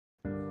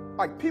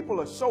Like, people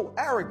are so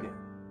arrogant,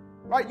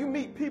 right? You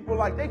meet people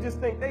like they just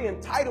think they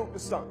entitled to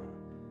something.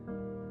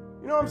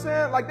 You know what I'm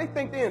saying? Like, they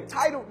think they're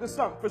entitled to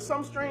something for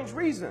some strange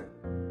reason.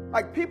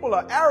 Like, people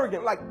are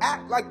arrogant. Like,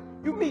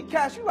 you meet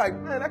cats, you like,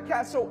 man, that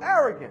cat's so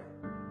arrogant,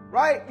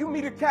 right? You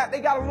meet a cat, they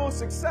got a little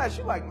success.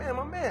 You like, man,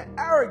 my man,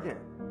 arrogant.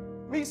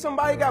 Meet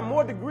somebody got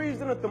more degrees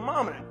than a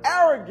thermometer,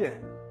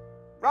 arrogant,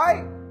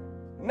 right?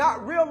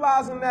 Not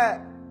realizing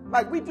that,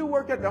 like, we do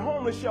work at the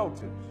homeless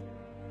shelters,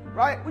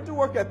 right? We do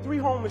work at 3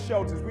 homeless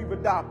shelters we've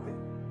adopted,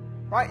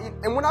 right?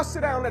 And when I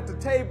sit down at the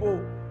table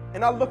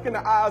and I look in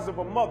the eyes of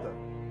a mother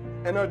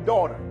and her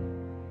daughter,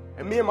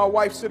 and me and my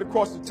wife sit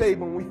across the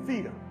table and we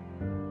feed them,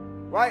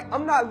 right?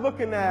 I'm not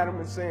looking at them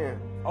and saying,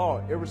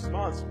 oh,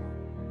 irresponsible.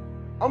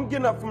 I'm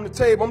getting up from the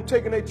table, I'm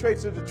taking their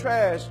trays to the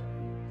trash,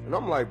 and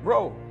I'm like,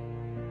 bro,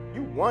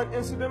 you one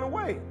incident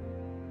away.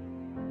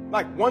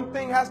 Like, one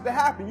thing has to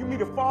happen. You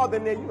meet a father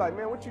in there, you like,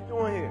 man, what you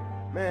doing here?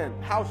 Man,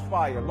 house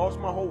fire, lost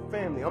my whole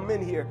family. I'm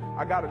in here,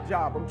 I got a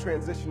job, I'm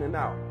transitioning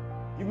out.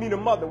 You meet a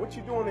mother, what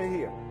you doing in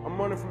here? I'm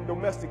running from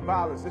domestic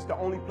violence. It's the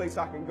only place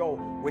I can go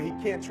where he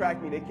can't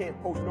track me. They can't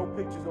post no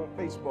pictures on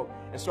Facebook.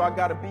 And so I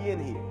got to be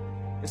in here.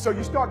 And so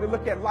you start to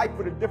look at life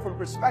with a different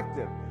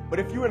perspective. But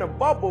if you're in a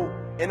bubble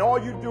and all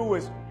you do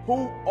is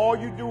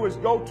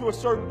go to a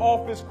certain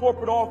office,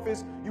 corporate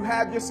office, you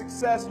have your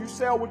success, you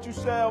sell what you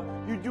sell,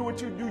 you do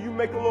what you do, you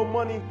make a little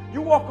money,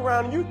 you walk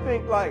around and you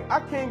think like, I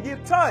can't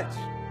get touched.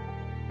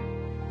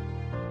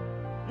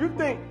 You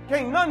think,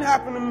 can't nothing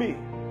happen to me.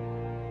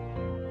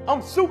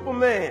 I'm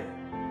Superman.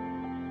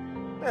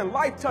 Man,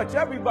 life touch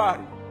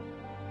everybody.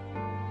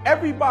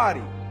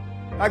 Everybody.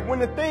 Like, when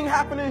the thing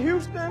happened in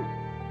Houston,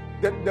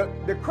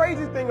 the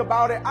crazy thing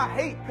about it, I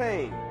hate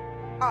pain.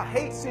 I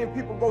hate seeing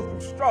people go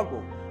through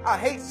struggle. I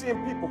hate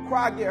seeing people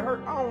cry, get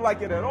hurt. I don't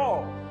like it at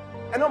all.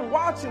 And I'm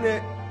watching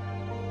it,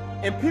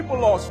 and people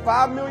lost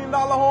 $5 million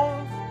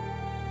homes.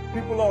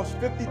 People lost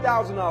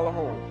 $50,000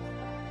 homes.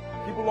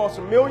 People lost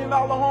 $1 million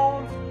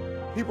homes.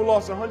 People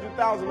lost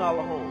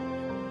 $100,000 homes.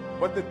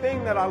 But the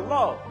thing that I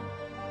love,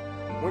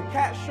 when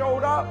Cat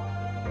showed up,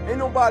 ain't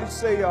nobody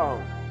say,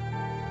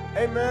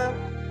 hey man,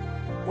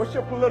 what's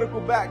your political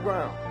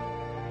background?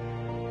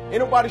 Ain't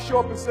nobody show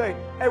up and say,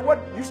 hey, what,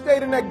 you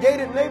stayed in that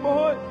gated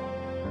neighborhood?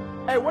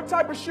 Hey, what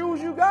type of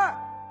shoes you got?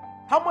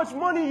 How much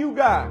money you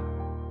got?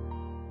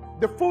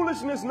 The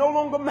foolishness no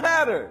longer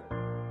mattered.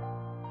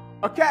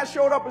 A cat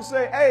showed up and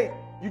say, hey,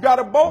 you got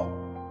a boat?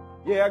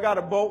 Yeah, I got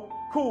a boat.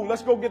 Cool,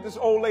 let's go get this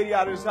old lady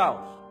out of this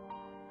house.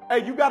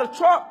 Hey, you got a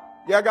truck?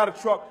 Yeah, I got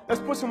a truck. Let's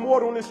put some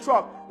water on this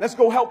truck. Let's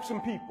go help some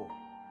people.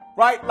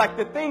 Right? Like,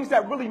 the things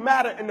that really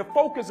matter and the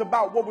focus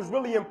about what was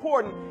really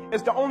important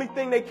is the only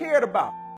thing they cared about.